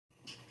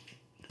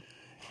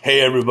Hey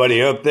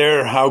everybody out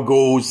there, how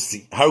goes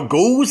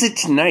it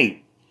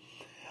tonight?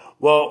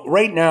 Well,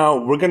 right now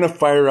we're gonna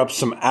fire up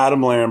some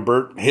Adam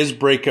Lambert, his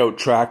breakout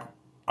track.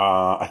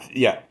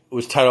 It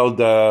was titled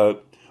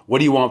 "What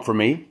Do You Want From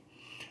Me?"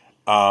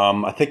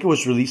 I think it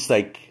was released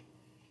like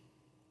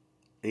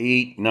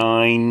 8,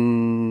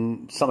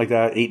 9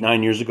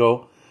 years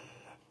ago.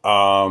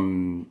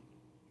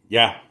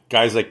 Yeah,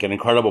 guy's like an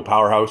incredible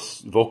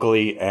powerhouse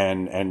vocally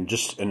and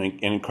just an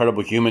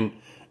incredible human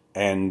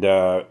and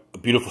a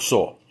beautiful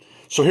soul.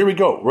 So here we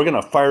go. We're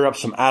going to fire up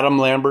some Adam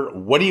Lambert.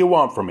 What do you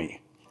want from me?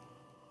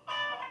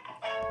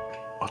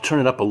 I'll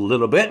turn it up a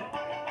little bit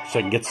so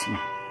I can get some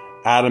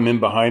Adam in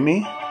behind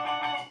me.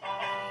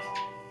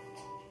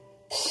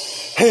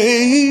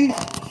 Hey,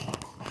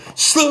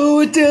 slow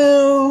it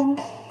down.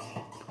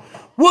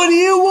 What do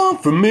you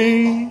want from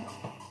me?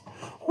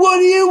 What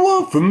do you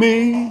want from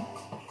me?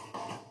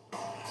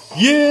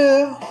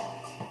 Yeah,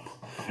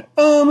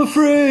 I'm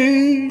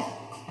afraid.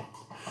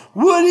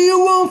 What do you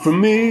want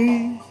from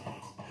me?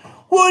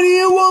 What do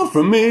you want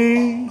from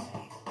me?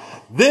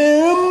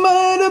 There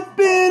might have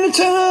been a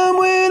time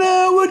when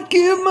I would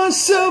give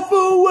myself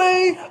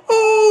away.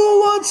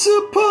 Oh, once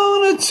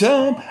upon a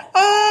time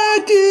I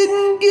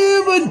didn't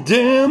give a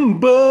damn,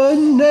 but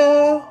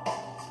now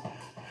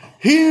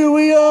here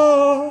we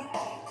are.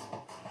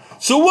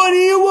 So what do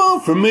you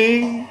want from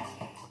me?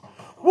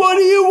 What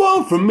do you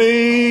want from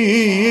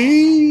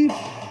me?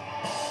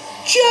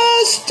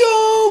 Just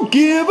don't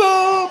give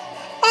up.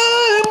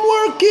 I'm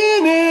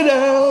working it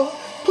out.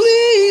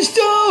 Please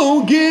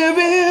don't give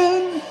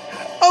in.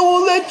 I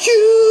won't let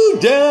you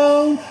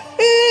down.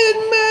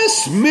 It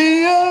messed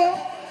me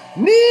up.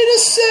 Need a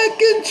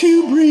second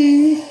to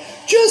breathe.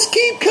 Just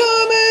keep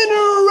coming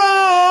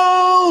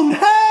around.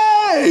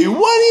 Hey,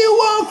 what do you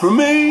want from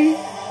me?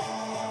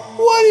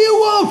 What do you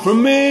want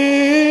from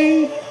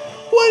me?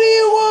 What do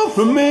you want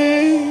from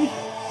me?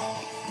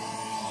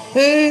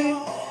 Hey,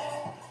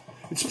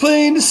 it's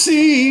plain to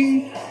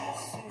see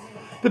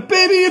that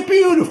baby you're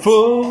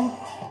beautiful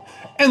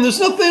and there's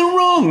nothing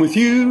wrong with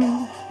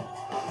you.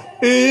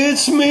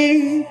 It's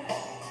me,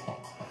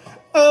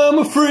 I'm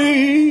a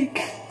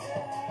freak,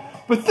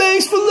 but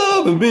thanks for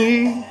loving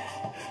me,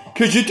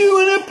 'cause you're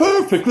doing it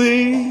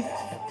perfectly.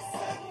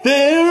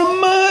 There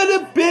might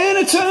have been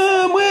a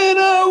time when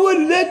I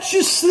would let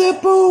you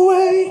slip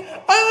away.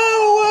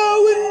 Oh, I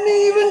wouldn't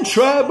even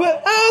try,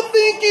 but I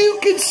think you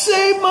could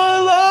save my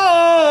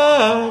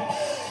life.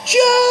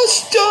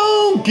 Just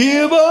don't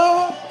give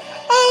up.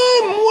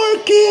 I'm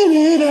working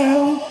it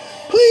out.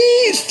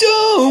 Please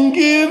don't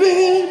give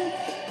in.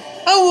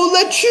 I won't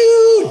let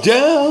you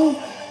down.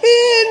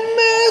 It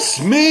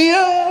messed me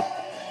up.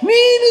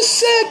 Need a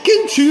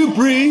second to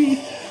breathe.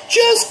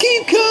 Just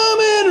keep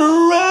coming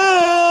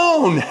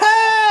around.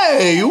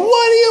 Hey,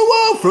 what do you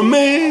want from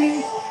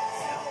me?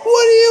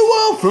 What do you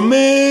want from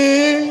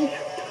me?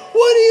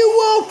 What do you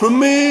want from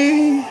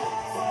me?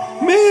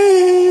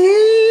 Me.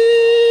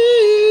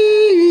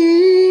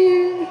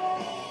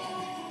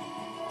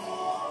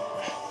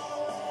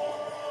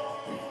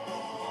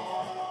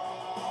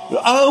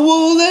 I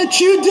won't let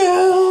you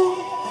down.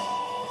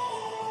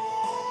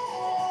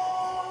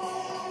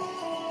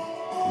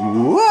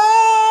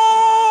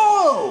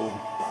 Whoa!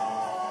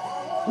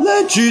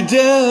 Let you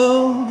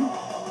down.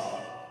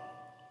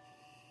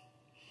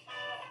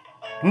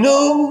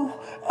 No,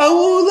 I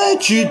won't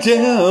let you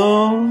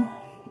down.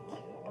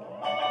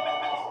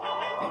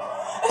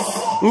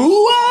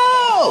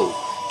 Whoa!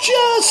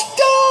 Just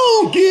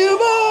don't give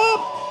up.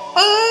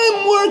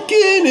 I'm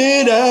working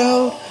it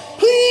out.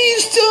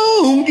 Please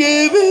don't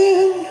give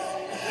in.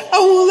 I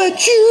won't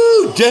let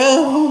you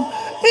down.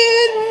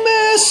 It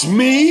messed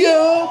me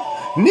up.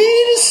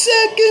 Need a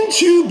second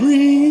to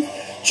breathe.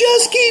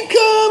 Just keep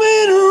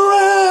coming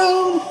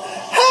around.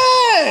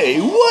 Hey,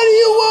 what do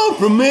you want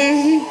from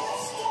me?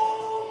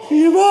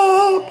 Give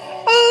up.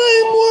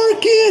 I'm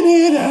working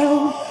it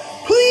out.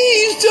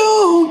 Please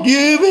don't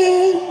give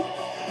in.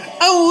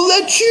 I won't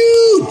let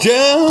you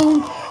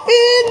down.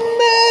 It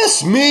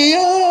messed me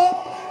up.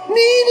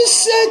 Need a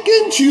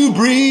second to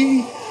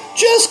breathe.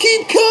 Just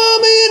keep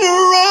coming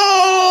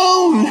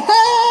around.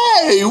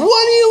 Hey,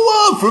 what do you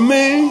want from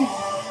me?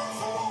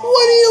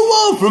 What do you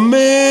want from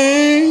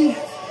me?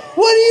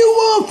 What do you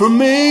want from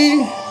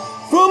me?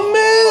 From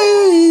me?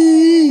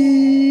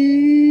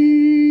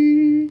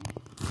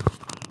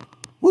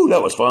 Woo,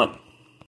 that was fun.